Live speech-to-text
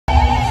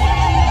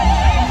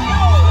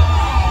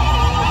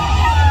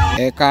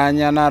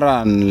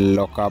Ekanyanaran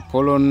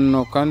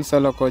Lokapolon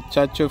Council ko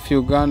Church of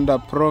Uganda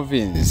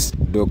Province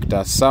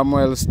Dr.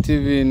 Samuel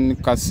Stephen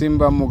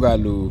Kasimba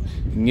Mugalu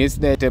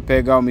ngisda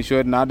tepega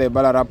umishod na de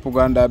balara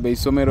Puganda be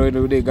Osomeroi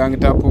de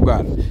gangta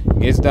Pugan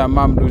ngisda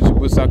mamdu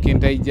chibusa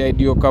kinta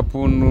ijaidio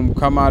kapun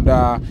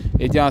kamada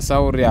eja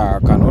sauria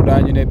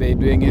kanoda nyine be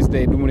dwe ngisda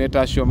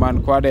idumuneta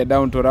shoman kwade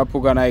down to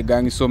Rapugana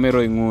igang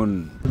Osomeroi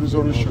ngun.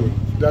 Resolution,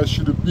 there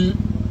should be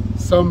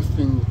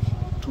something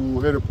to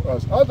help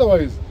us.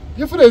 Otherwise,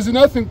 if there is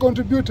nothing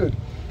contributed,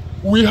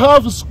 we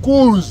have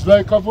schools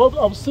like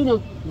I've seen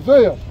it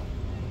there.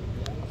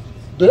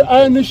 The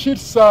iron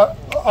sheets are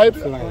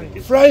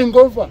flying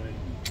over.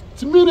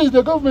 It means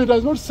the government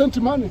has not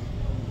sent money.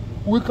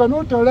 We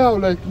cannot allow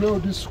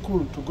this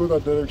school to go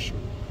that direction.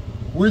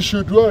 We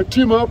should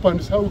team up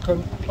and see how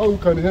we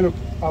can help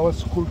our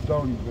school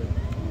down there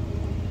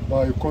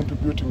by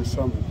contributing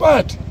something.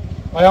 But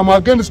I am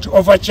against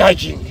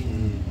overcharging.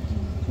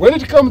 When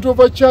it comes to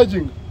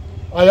overcharging,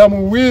 I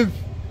am with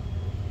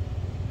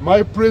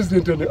my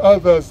president and the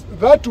others.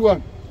 That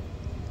one,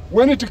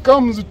 when it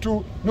comes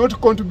to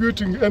not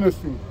contributing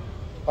anything,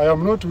 I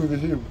am not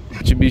with him.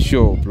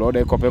 Archbishop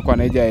Lode kopekwa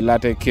neja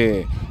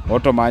ilateke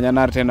oto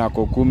manyanar tena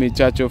kokumi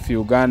Church of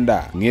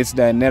Uganda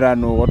ngisda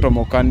enerano oto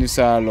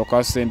mokanisa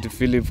loka St.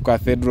 Philip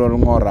Cathedral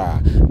ngora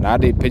na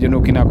ade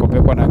pejono kina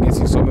kopekwa na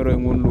ngisi Osomeroi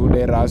ngun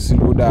lude rasi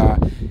luda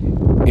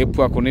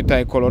epwa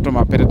kunita ikoloto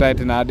mapeteta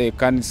tena ade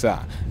kanisa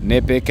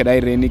nepe kedai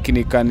reni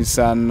kini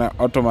kanisa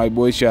oto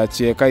maiboisha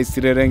chieka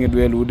isirerenge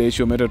dwe lude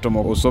shometo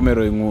tomo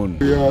Osomeroi ngun.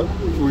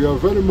 We are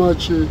very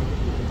much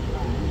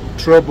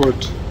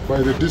troubled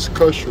by the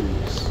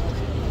discussions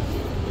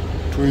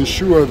to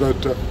ensure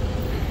that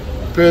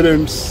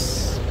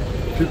parents,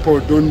 people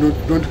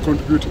don't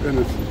contribute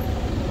anything,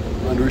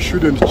 and we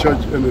shouldn't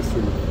charge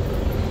anything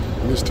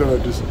instead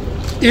of this,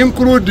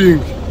 including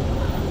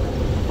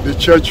the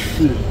church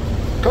fee.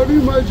 Can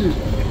you imagine?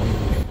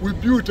 We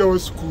built our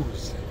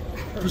schools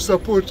to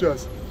support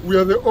us. We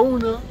are the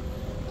owner,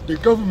 the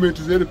government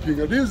is helping.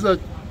 And these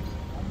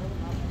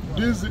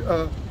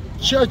are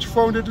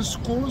church-founded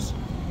schools,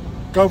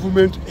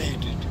 government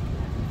aided.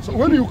 So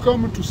when you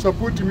come to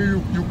support me,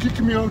 you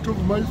kick me out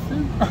of my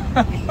thing.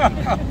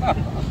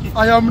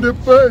 I am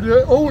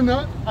the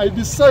owner. I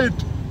decide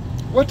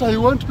what I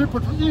want people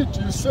to eat.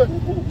 You say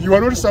you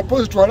are not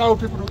supposed to allow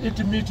people to eat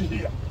meat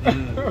here.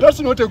 That's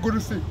not a good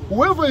thing.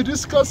 Whoever is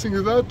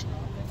discussing that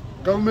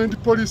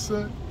government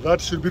policy,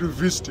 that should be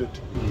revisited.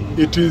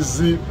 It is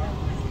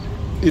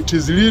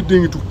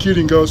leading to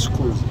killing our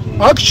schools.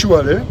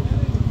 Actually,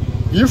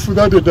 if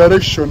that's the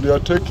direction they are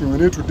taking, we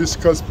need to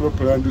discuss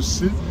properly and to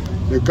see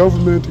the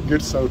government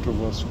gets out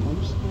of our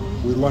schools,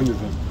 we run them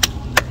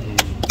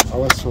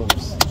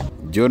ourselves.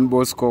 John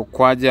Bosco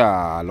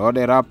Kwaja, Lord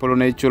Rapolo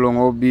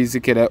Necholongo busy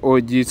keda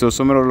OG so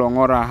Osomeroi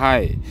longora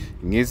high.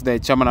 Ngis da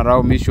chairman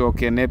rao misho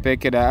kenepe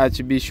keda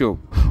Archbishop.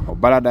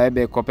 Obala da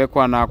ebe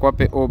kopekwa na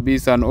kwape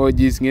OBs and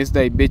OGs ngis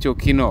da ibecho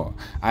kino.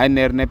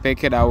 Ainer nepe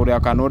keda uria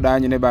kanoda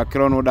anyine ba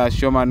kirono da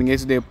shoman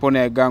ngis de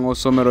pone gang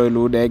Osomeroi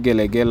lude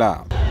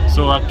gelegela.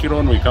 So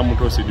akirono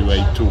ikamuto sidiwa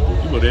itubu.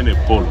 Ibo dene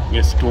polo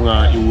ngis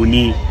tunga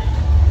iuni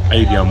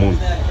idea mun.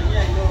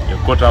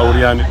 Kota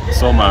uriani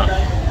soma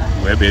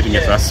webe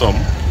ngesa som.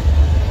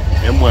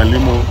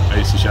 Mwalimu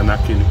aisishana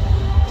kini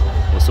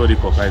osori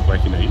kokai kwa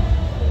kina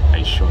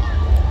aisho.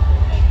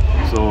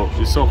 So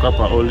iso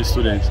kapa all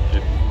students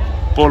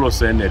polo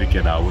sene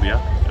rike da uria,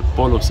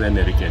 polo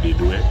sene rike di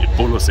due,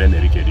 polo sene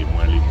rike di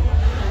mwalimu.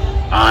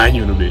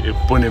 Anyu nube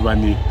pone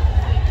bani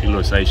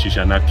ilo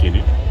saishishana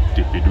kini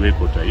tipidwe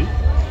kotai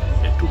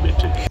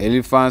etubete.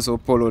 Elephants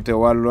opolo te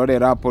walode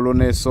rapolo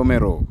ne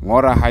Somero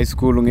ngora high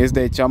school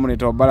ngesde chamuni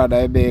to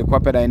balada ebe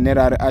kwapeda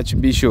inera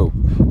Archbishop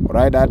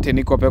Raida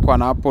teniko pekwa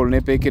na Apple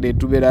ne peke de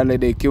tubeda le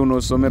de kiuno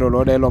Osomeroi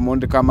lode lo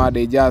mondi kama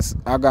de jas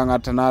aganga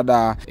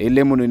tanada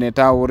elemunu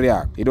neta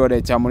uria ido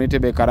de chamunite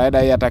be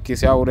karaida ya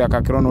takisia uria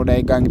kakirono da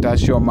igangita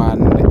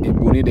shoman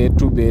ebuni de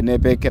tube ne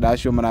peke da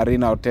shoman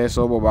arina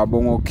oteso bo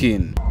babongo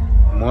kin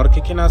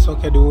morki kina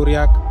soke de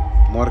uria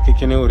morki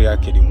kine uria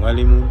ke di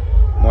mwalimu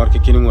morki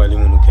kini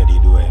mwalimu ke di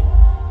duwe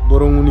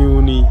boronguni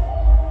uni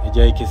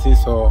ejai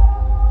kisiso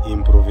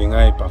improving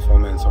high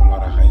performance on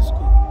our high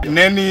school.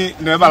 Neni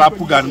nebala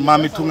pugan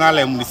mami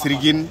tungale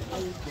Isirigin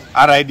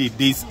araidi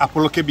dis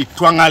apoloke bi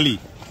twangali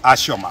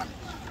ashoman.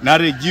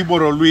 Nare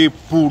jiboro lui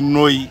pu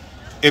noi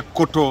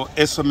ekoto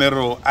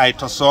Osomeroi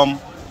aitosom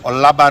o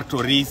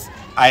laboratories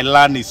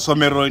ailani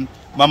Osomeroi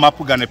mama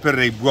pugan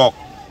pere block.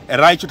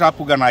 Eraichuta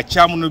pugan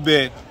achamu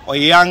be o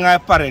yanga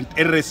parent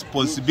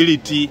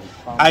irresponsibility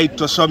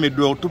aitosome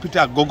do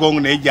tupita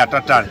gogong neja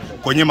tatan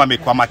konye mame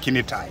kwa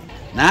makinitai.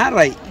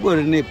 Nara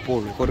igore ne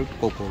polo kore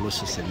kokolo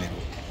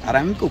Osomeroi.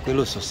 Aramiko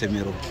kwelo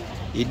Osomeroi.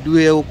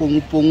 Idue oko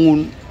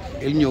ngupongun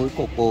elnyo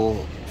ikoko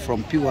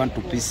from P1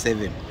 to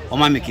P7.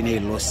 Oma mekine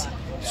losi.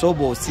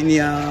 Sobo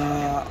senior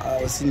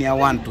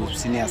 1 to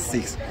senior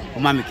 6.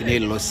 Oma mekine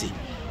losi.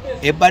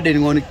 Ebade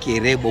ngoni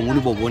kere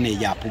bonguni bobone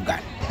ya pugan.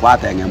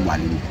 Kwata nge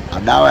mwalimu.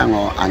 Adawa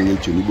ngo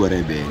angichu ni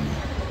bore beni.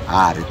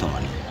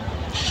 Ritoni.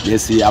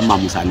 Nesi ama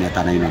musani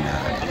atana ino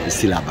na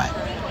silabai.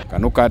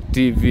 Kanuka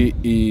TV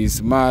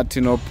is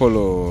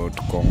Martinopolo,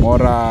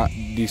 Kongora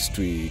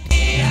District.